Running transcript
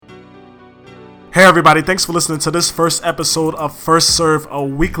Hey everybody, thanks for listening to this first episode of First Serve, a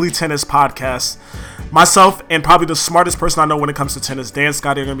weekly tennis podcast. Myself and probably the smartest person I know when it comes to tennis, Dan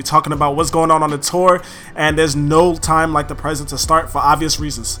Scotti, are going to be talking about what's going on the tour, and there's no time like the present to start for obvious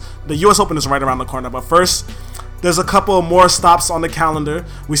reasons. The US Open is right around the corner, but first, there's a couple more stops on the calendar.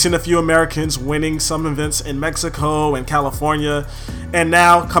 We've seen a few Americans winning some events in Mexico and California, and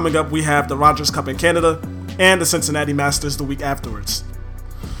now coming up we have the Rogers Cup in Canada and the Cincinnati Masters the week afterwards.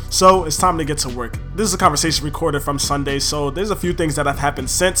 So it's time to get to work. This is a conversation recorded from Sunday, so there's a few things that have happened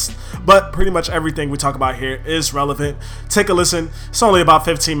since, but pretty much everything we talk about here is relevant. Take a listen. It's only about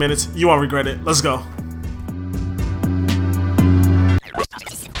 15 minutes. You won't regret it. Let's go.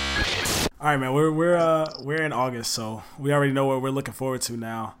 All right, man. We're in August, so we already know what we're looking forward to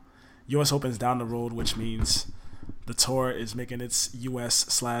now. U.S. Open's down the road, which means the tour is making its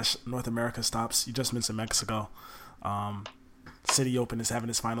U.S./North America stops. You just mentioned Mexico. City Open is having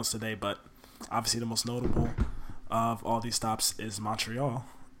its finals today, but obviously the most notable of all these stops is Montreal,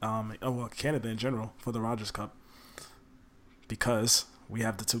 Canada in general, for the Rogers Cup, because we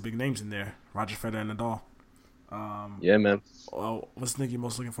have the two big names in there, Roger Federer and Nadal. Yeah, man. Well, what's the thing you're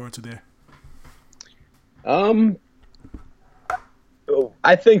most looking forward to there?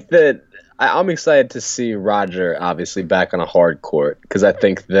 I think that I'm excited to see Roger obviously back on a hard court, because I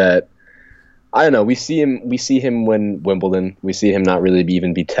think that, I don't know, we see him win Wimbledon. We see him not really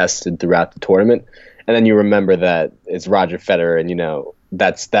even be tested throughout the tournament. And then you remember that it's Roger Federer, and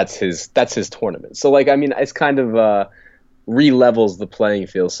that's his tournament. So it's kind of re-levels the playing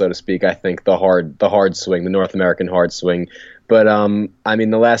field, so to speak. I think the hard swing, the North American hard swing. But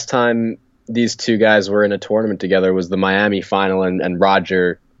the last time these two guys were in a tournament together was the Miami final, and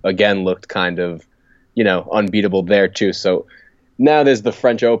Roger again looked kind of, unbeatable there too. So now there's the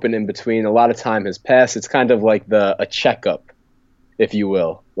French Open in between. A lot of time has passed. It's kind of like a checkup, if you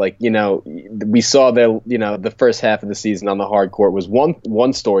will. We saw the first half of the season on the hard court was one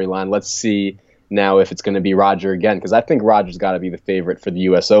storyline. Let's see now if it's going to be Roger again, because I think Roger's got to be the favorite for the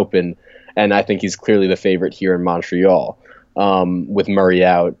U.S. Open, and I think he's clearly the favorite here in Montreal, with Murray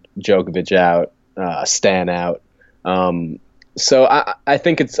out, Djokovic out, Stan out. So I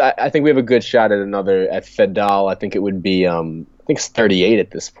think we have a good shot at Fedal. I think it would be I think it's 38 at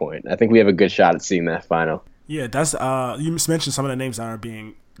this point. I think we have a good shot at seeing that final. Yeah, that's you mentioned some of the names that are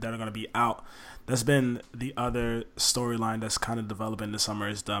going to be out. That's been the other storyline that's kind of developing this summer,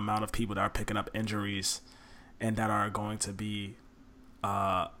 is the amount of people that are picking up injuries and that are going to be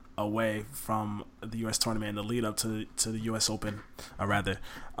away from the U.S. tournament and the lead up to the U.S. Open, rather.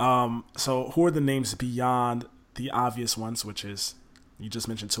 So who are the names beyond the obvious ones, which is, you just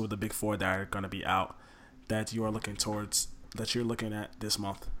mentioned two of the big four that are going to be out, that you are looking towards, that you're looking at this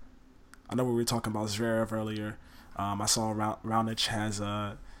month? I know we were talking about Zverev earlier. I saw Raonic has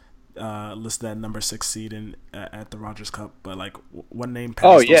listed at number 6 seed at the Rogers Cup, but what name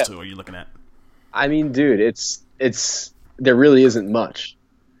past those two are you looking at? I mean, dude, it's there really isn't much.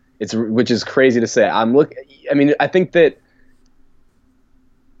 Which is crazy to say. I think that,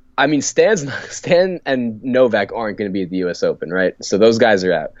 Stan and Novak aren't going to be at the U.S. Open, right? So those guys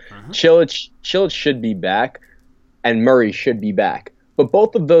are out. Uh-huh. Cilic should be back, and Murray should be back. But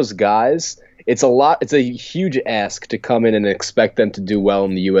both of those guys, it's a huge ask to come in and expect them to do well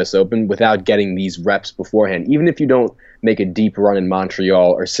in the U.S. Open without getting these reps beforehand. Even if you don't make a deep run in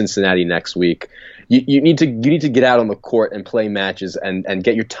Montreal or Cincinnati next week, you need to get out on the court and play matches and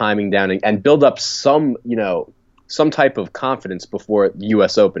get your timing down and build up some type of confidence before the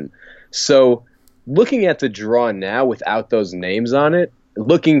U.S. Open. So looking at the draw now without those names on it,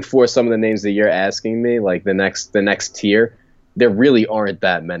 looking for some of the names that you're asking me, like the next tier, there really aren't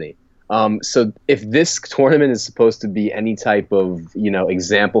that many. So if this tournament is supposed to be any type of,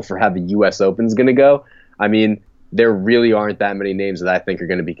 example for how the U.S. Open is going to go, there really aren't that many names that I think are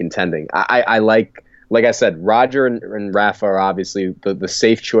going to be contending. I like I said, Roger and Rafa are obviously the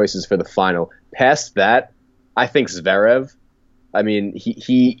safe choices for the final. Past that, I think Zverev.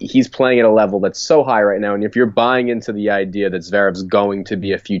 He's playing at a level that's so high right now, and if you're buying into the idea that Zverev's going to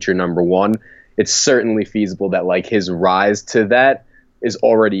be a future number one, it's certainly feasible that his rise to that is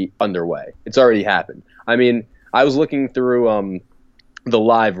already underway. It's already happened. I was looking through the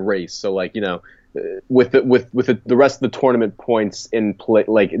live race, so with the rest of the tournament points in play,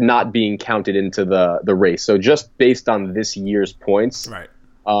 not being counted into the race. So just based on this year's points, right,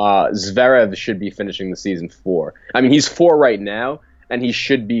 Zverev should be finishing the season 4. He's 4 right now, and he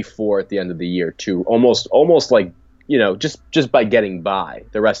should be 4 at the end of the year too. Almost just by getting by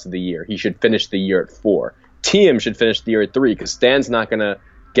the rest of the year, he should finish the year at 4. Thiem should finish the year at 3, because Stan's not going to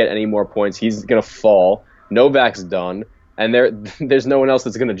get any more points. He's going to fall. Novak's done. and there's no one else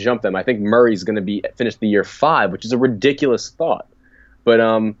that's going to jump them. I think Murray's going to finish the year 5, which is a ridiculous thought. But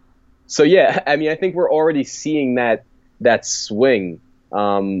so yeah, I mean, I think we're already seeing that swing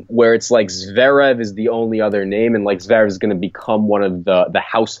where it's like Zverev is the only other name, and like Zverev is going to become one of the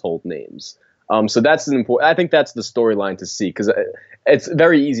household names. So that's I think that's the storyline to see, because it's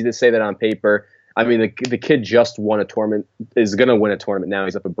very easy to say that on paper. I mean, the kid just won a tournament, is going to win a tournament now.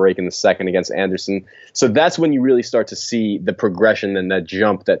 He's up a break in the second against Anderson. So that's when you really start to see the progression and that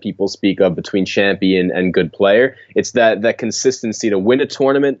jump that people speak of between champion and good player. It's that consistency to win a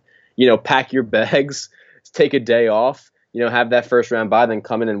tournament, pack your bags, take a day off, have that first round bye, then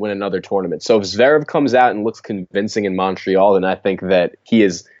come in and win another tournament. So if Zverev comes out and looks convincing in Montreal, then I think that he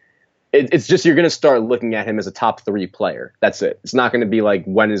is. It's just, you're going to start looking at him as a top 3 player. That's it. It's not going to be like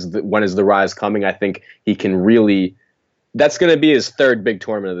when is the rise coming. I think he can really. That's going to be his 3rd big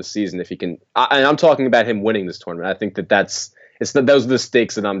tournament of the season if he can. And I'm talking about him winning this tournament. I think those are the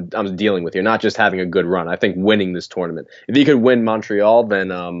stakes that I'm dealing with here. Not just having a good run. I think winning this tournament. If he could win Montreal,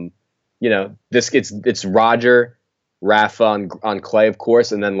 then it's Roger, Rafa on clay, of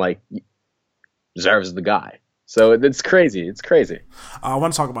course, and then like Zverev's the guy. So it's crazy. It's crazy. I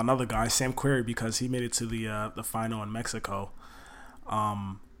want to talk about another guy, Sam Querrey, because he made it to the final in Mexico,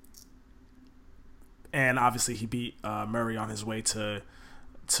 and obviously he beat Murray on his way to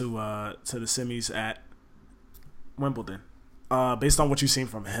the semis at Wimbledon. Based on what you've seen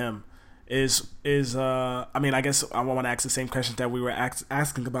from him, I mean, I guess I want to ask the same question that we were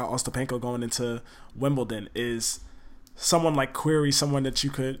asking about Ostapenko going into Wimbledon. Is someone like Querrey someone that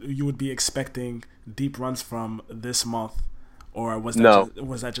you would be expecting deep runs from this month, or was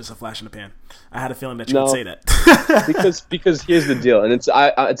that just a flash in the pan? I had a feeling that you would say that. because here's the deal, and it's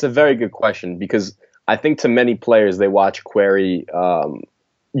a very good question, because I think to many players they watch Querrey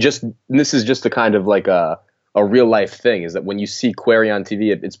this is just a kind of like a real life thing, is that when you see Querrey on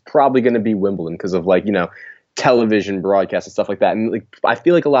TV, it's probably going to be Wimbledon because of television broadcasts and stuff like that. And I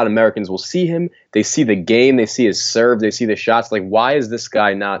feel like a lot of Americans will see him, they see the game, they see his serve, they see the shots. Like, why is this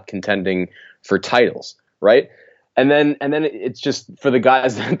guy not contending for titles, right? And then it's just for the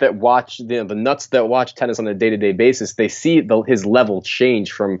guys that watch, the nuts that watch tennis on a day-to-day basis, they see his level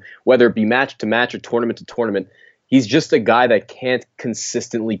change from whether it be match to match or tournament to tournament. He's just a guy that can't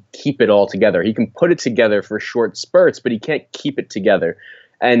consistently keep it all together. He can put it together for short spurts, but he can't keep it together.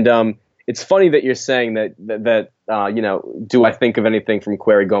 And it's funny that you're saying that do I think of anything from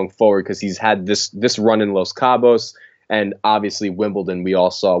Querrey going forward, because he's had this run in Los Cabos, and obviously Wimbledon, we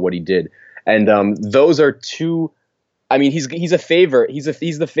all saw what he did. And those are two. I mean, he's a favorite. He's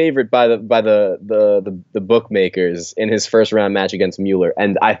the favorite by the bookmakers in his first round match against Mueller,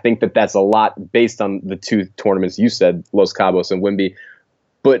 and I think that's a lot based on the 2 tournaments you said, Los Cabos and Wimby.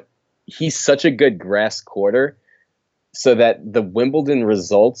 But he's such a good grass courter, so that the Wimbledon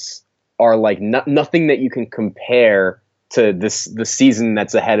results are like nothing that you can compare to the season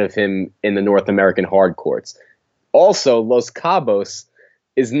that's ahead of him in the North American hard courts. Also, Los Cabos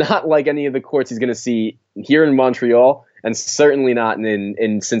is not like any of the courts he's going to see here in Montreal, and certainly not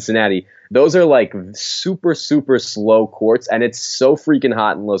in Cincinnati. Those are like super, super slow courts, and it's so freaking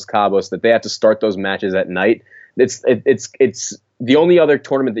hot in Los Cabos that they have to start those matches at night. It's the only other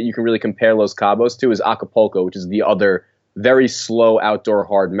tournament that you can really compare Los Cabos to is Acapulco, which is the other very slow outdoor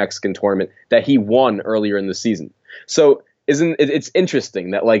hard Mexican tournament that he won earlier in the season. So it's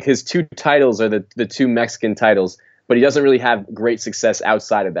interesting that like his 2 titles are the 2 Mexican titles, but he doesn't really have great success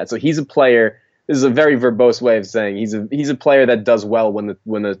outside of that. So he's a player. This is a very verbose way of saying he's a player that does well when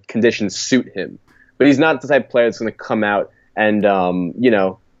the conditions suit him. But he's not the type of player that's going to come out and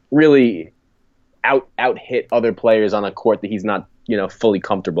really out hit other players on a court that he's not fully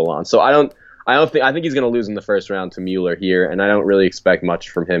comfortable on. So I think he's going to lose in the first round to Mueller here, and I don't really expect much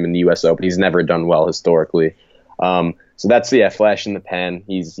from him in the U.S. Open. He's never done well historically. So that's flash in the pan.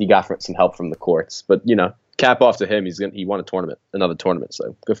 He got some help from the courts, but cap off to him. He won another tournament,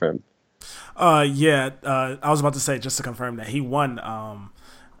 so good for him. I was about to say, just to confirm, that he won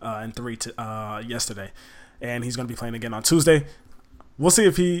in 3 yesterday, and he's going to be playing again on Tuesday. We'll see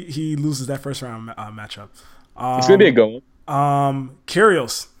if he loses that first round matchup. It's going to be a good one.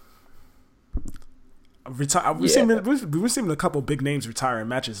 Kyrgios. We've seen a couple big names retire in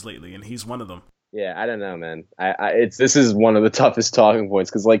matches lately, and he's one of them. Yeah, I don't know, man. This is one of the toughest talking points,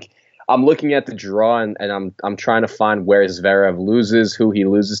 because I'm looking at the draw and I'm trying to find where Zverev loses, who he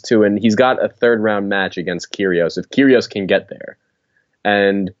loses to, and he's got a 3rd round match against Kyrgios. If Kyrgios can get there,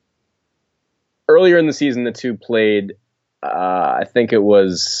 and earlier in the season the 2 played, I think it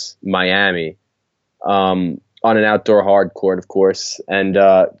was Miami, on an outdoor hard court, of course, and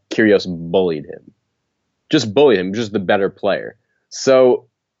Kyrgios bullied him. just bullied him, just the better player. So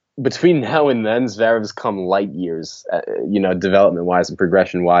between now and then, Zverev's come light years, development-wise and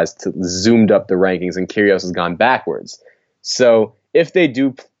progression-wise, to zoomed up the rankings, and Kyrgios has gone backwards. So if they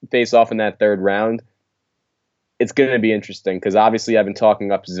do face off in that third round, it's going to be interesting because obviously I've been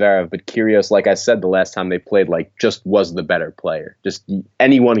talking up Zverev, but Kyrgios, like I said, the last time they played, just was the better player. Just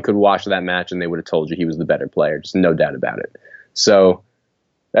anyone could watch that match and they would have told you he was the better player. Just no doubt about it. So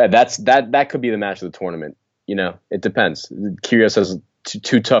that could be the match of the tournament. It depends. Kyrgios has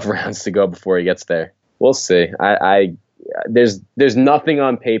two tough rounds to go before he gets there. We'll see. There's nothing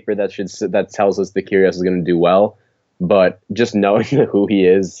on paper that tells us that Kyrgios is going to do well. But just knowing who he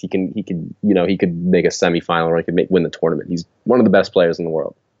is, he could make a semifinal or he could win the tournament. He's one of the best players in the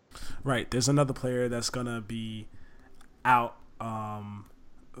world. Right. There's another player that's gonna be out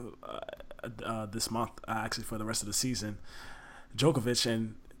this month, actually for the rest of the season. Djokovic,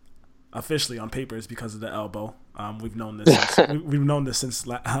 and officially on paper is because of the elbow. We've known this since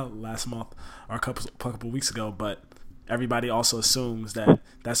last month or a couple weeks ago, but everybody also assumes that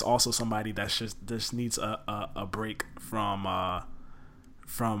that's also somebody that just needs a break from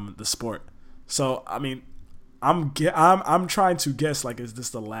the sport. So I mean, I'm trying to guess, is this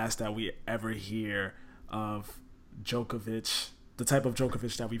the last that we ever hear of Djokovic, the type of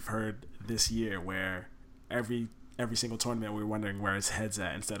Djokovic that we've heard this year, where every single tournament we're wondering where his head's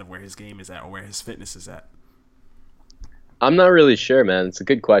at instead of where his game is at or where his fitness is at? I'm not really sure, man. It's a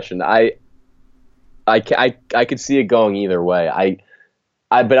good question. I could see it going either way.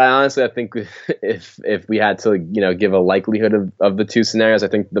 But I honestly, I think if we had to, give a likelihood of the two scenarios, I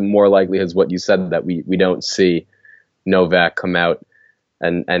think the more likelihood is what you said, that we don't see Novak come out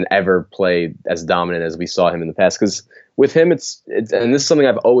and ever play as dominant as we saw him in the past. Because with him, it's and this is something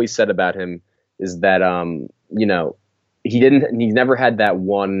I've always said about him, is that he never had that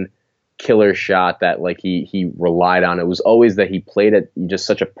one killer shot that he relied on. It was always that he played at just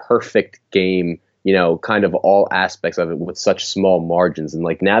such a perfect game, kind of all aspects of it with such small margins. And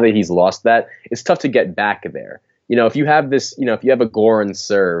now that he's lost that, it's tough to get back there. If you have this, if you have a Goran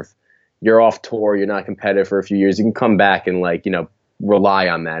serve, you're off tour, you're not competitive for a few years, you can come back and rely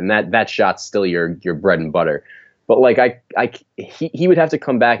on that. And that shot's still your bread and butter. But he would have to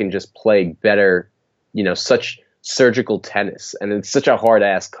come back and just play better, such surgical tennis. And it's such a hard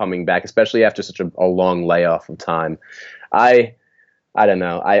ass coming back, especially after such a long layoff of time. I don't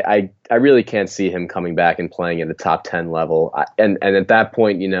know. I really can't see him coming back and playing at a top 10 level. And at that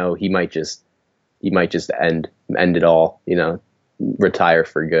point, he might just end it all, retire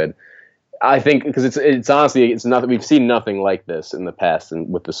for good. I think because it's honestly, it's nothing. We've seen nothing like this in the past and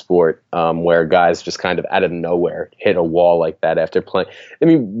with the sport, where guys just kind of out of nowhere hit a wall like that after playing. I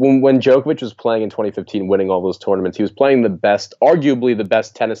mean, when Djokovic was playing in 2015, winning all those tournaments, he was playing arguably the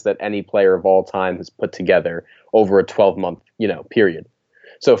best tennis that any player of all time has put together over a 12-month, period.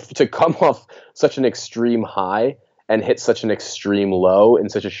 So to come off such an extreme high and hit such an extreme low in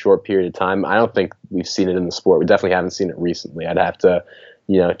such a short period of time, I don't think we've seen it in the sport. We definitely haven't seen it recently. I'd have to,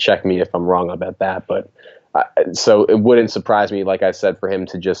 check me if I'm wrong about that. But so it wouldn't surprise me, like I said, for him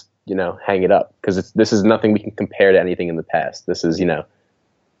to just, hang it up, because this is nothing we can compare to anything in the past. This is,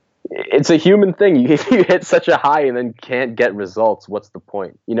 it's a human thing. You hit such a high and then can't get results. What's the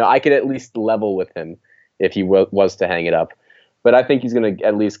point? I could at least level with him if he was to hang it up. But I think he's going to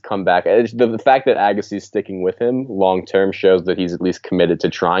at least come back. The fact that Agassi's sticking with him long term shows that he's at least committed to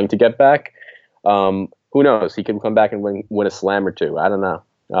trying to get back. Who knows? He can come back and win a slam or two. I don't know.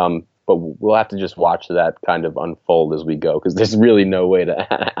 But we'll have to just watch that kind of unfold as we go, because there's really no way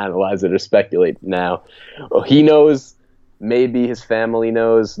to analyze it or speculate now. Well, he knows. Maybe his family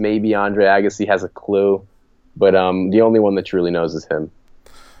knows. Maybe Andre Agassi has a clue. But the only one that truly knows is him.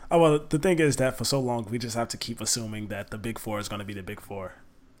 Oh, well, the thing is that for so long, we just have to keep assuming that the Big Four is going to be the Big Four.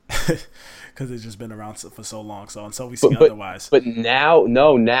 Because it's just been around for so long. So until we see otherwise. But now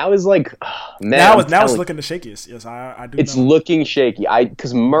is man. Now it's looking the shakiest. Yes, I do. It's looking shaky.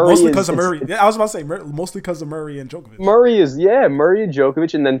 Because Murray. Mostly because of Murray. Yeah, I was about to say mostly because of Murray and Djokovic. Murray and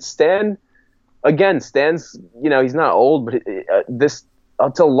Djokovic, and then Stan. Again, Stan's. He's not old, but it's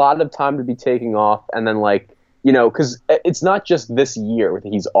a lot of time to be taking off, and then because it's not just this year that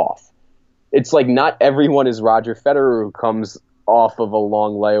he's off. It's not everyone is Roger Federer, who comes off of a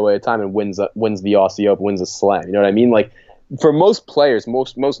long layaway of time and wins the Aussie Open, wins a slam. You know what I mean? For most players,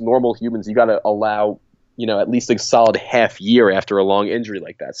 most normal humans, you got to allow, at least a solid half year after a long injury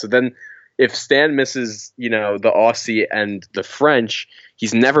like that. So then if Stan misses, the Aussie and the French,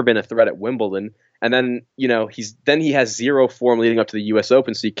 he's never been a threat at Wimbledon. And then, he has zero form leading up to the US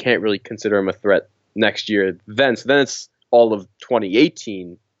Open, so you can't really consider him a threat next year. So then it's all of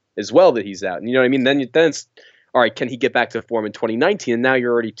 2018 as well that he's out. And you know what I mean? Then it's all right. Can he get back to form in 2019? And now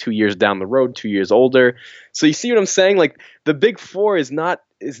you're already 2 years down the road, 2 years older. So you see what I'm saying? Like the big four is not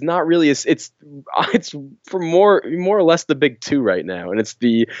really it's for more or less the big two right now, and it's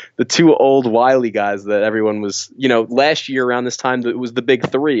the two old wily guys that everyone was, you know, last year around this time it was the big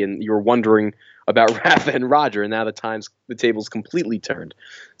three, and you were wondering about Rafa and Roger, and now the table's completely turned.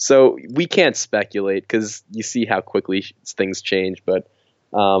 So we can't speculate because you see how quickly things change, but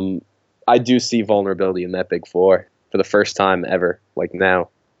I do see vulnerability in that big four for the first time ever, like now,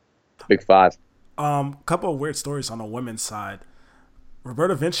 big five. Couple of weird stories on the women's side.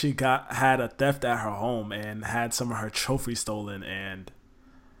 Roberta Vinci had a theft at her home and had some of her trophies stolen, and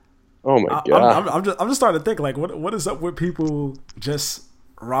oh my god, I'm just starting to think, like, what is up with people just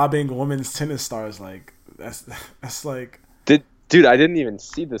robbing women's tennis stars? Like that's like, dude, I didn't even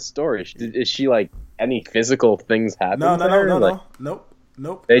see the story. Is she like any physical things happen? No, nope.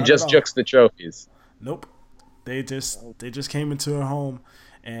 They just jukes the trophies. Nope, they just came into her home,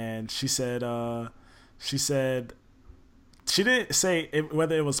 and she said she didn't say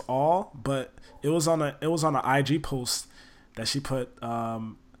whether it was all, but it was on an IG post that she put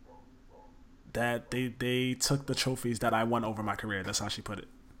that they took the trophies that I won over my career. That's how she put it.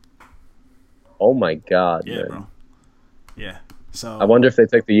 Oh my god, yeah, man. bro. Yeah. So I wonder if they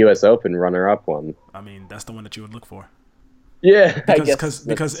took the U.S. Open runner-up one. I mean, that's the one that you would look for. Yeah, because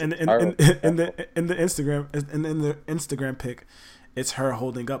in the Instagram pic, it's her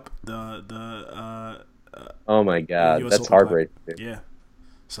holding up the oh my god, that's heartbreaking. Yeah.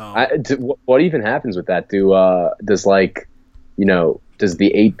 So what even happens with that? Does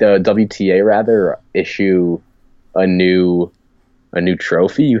the WTA rather issue a new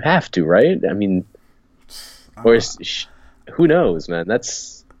trophy? You have to, right? I mean, or who knows, man?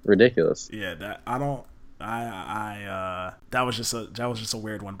 That's ridiculous. Yeah, that I don't. That was just a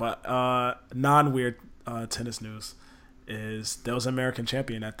weird one. But non-weird tennis news is there was an American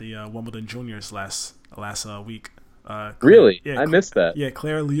champion at the Wimbledon Juniors last week. Really? Yeah, I missed that. Yeah,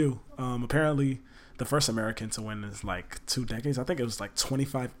 Claire Liu. Apparently, the first American to win is like 2 decades. I think it was like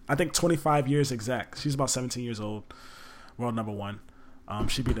 25. I think 25 years exact. She's about 17 years old. World number 1.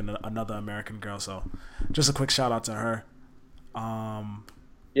 She beat another American girl. So, just a quick shout out to her.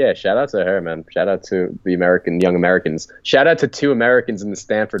 Yeah, shout out to her, man. Shout out to the young Americans. Shout out to 2 Americans in the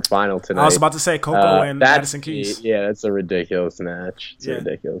Stanford final tonight. I was about to say Coco and Madison Keys. Yeah, that's a ridiculous match. It's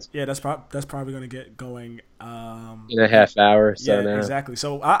ridiculous. Yeah, that's probably going to get going in a half hour. So yeah, now. Exactly.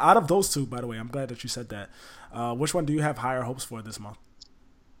 So out of those 2, by the way, I'm glad that you said that. Which one do you have higher hopes for this month?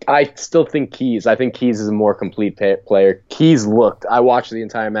 I still think Keys. I think Keys is a more complete player. Keys looked. I watched the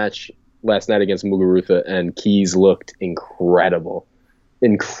entire match last night against Muguruza, and Keys looked incredible.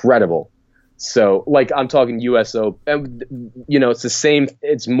 So, like, I'm talking U.S. Open. You know, it's the same.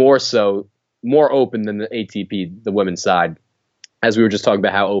 It's more open than the ATP, the women's side. As we were just talking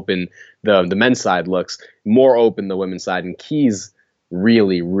about how open the men's side looks, more open the women's side, and Keys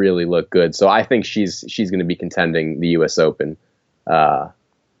really, really look good. So I think she's going to be contending the U.S. Open,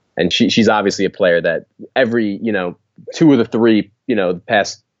 and she's obviously a player that every 2 of the 3 the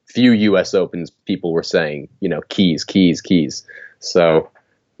past few U.S. Opens people were saying Keys. So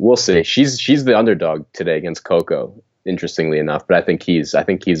we'll see. She's the underdog today against Coco, interestingly enough. But I think Keys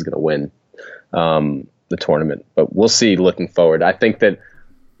going to win the tournament. But we'll see. Looking forward, I think that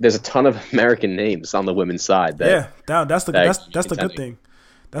there's a ton of American names on the women's side. That's the good thing.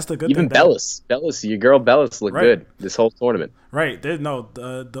 That's the good Even thing. Bellis, your girl Bellis looked good this whole tournament. Right. The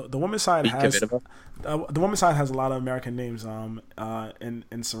women's side has a lot of American names. In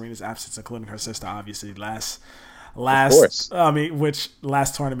Serena's absence, including her sister, obviously. Last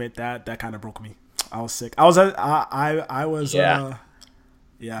tournament that kind of broke me. I was sick. Yeah,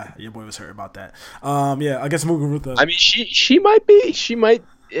 your boy was hurt about that. Against Muguruza. I mean, she might.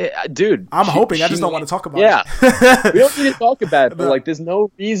 Dude, I'm hoping. I just don't want to talk about it. Yeah, we don't need to talk about it. But like, there's no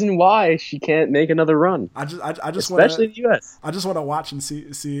reason why she can't make another run. I just especially the U.S. I just want to watch and see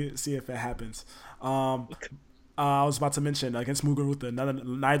if it happens. I was about to mention against Muguruza,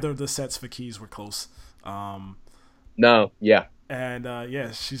 neither of the sets for Keys were close. No, yeah. And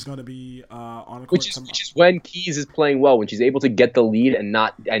she's going to be on the court. Which is when Keys is playing well, when she's able to get the lead and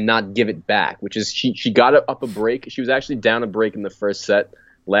not give it back. Which is she got up a break. She was actually down a break in the first set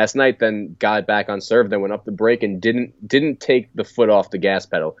last night, then got it back on serve, then went up the break and didn't take the foot off the gas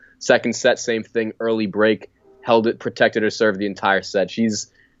pedal. Second set, same thing. Early break, held it, protected her serve the entire set. She's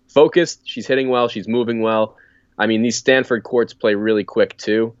focused. She's hitting well. She's moving well. I mean, these Stanford courts play really quick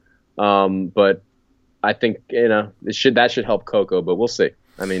too, but I think that should help Coco, but we'll see.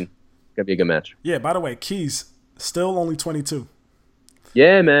 I mean, it's gonna be a good match. Yeah. By the way, Keys still only 22.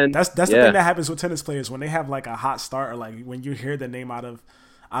 Yeah, man. That's the thing that happens with tennis players when they have like a hot start, or like when you hear the name out of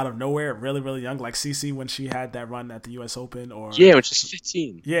nowhere, really, really young, like Cece when she had that run at the U.S. Open, or when she's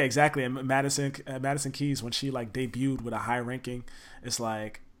 15. Yeah, exactly. And Madison Keys when she like debuted with a high ranking, it's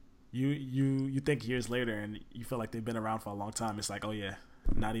like you think years later and you feel like they've been around for a long time. It's like, oh yeah,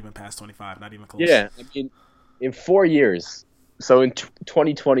 not even past 25, not even close. Yeah, I mean, in 4 years, so in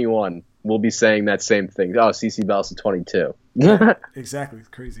 2021, we'll be saying that same thing. Oh, Cece Bell's 22. Exactly. It's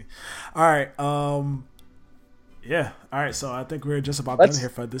crazy. All right. Yeah. All right. So I think we're just about done here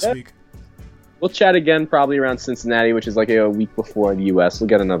for this week. We'll chat again probably around Cincinnati, which is like a week before the U.S. We'll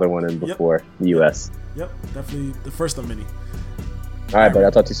get another one in before the U.S. Yep. Definitely the first of many. All right, buddy.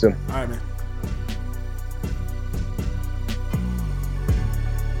 I'll talk to you soon. All right, man.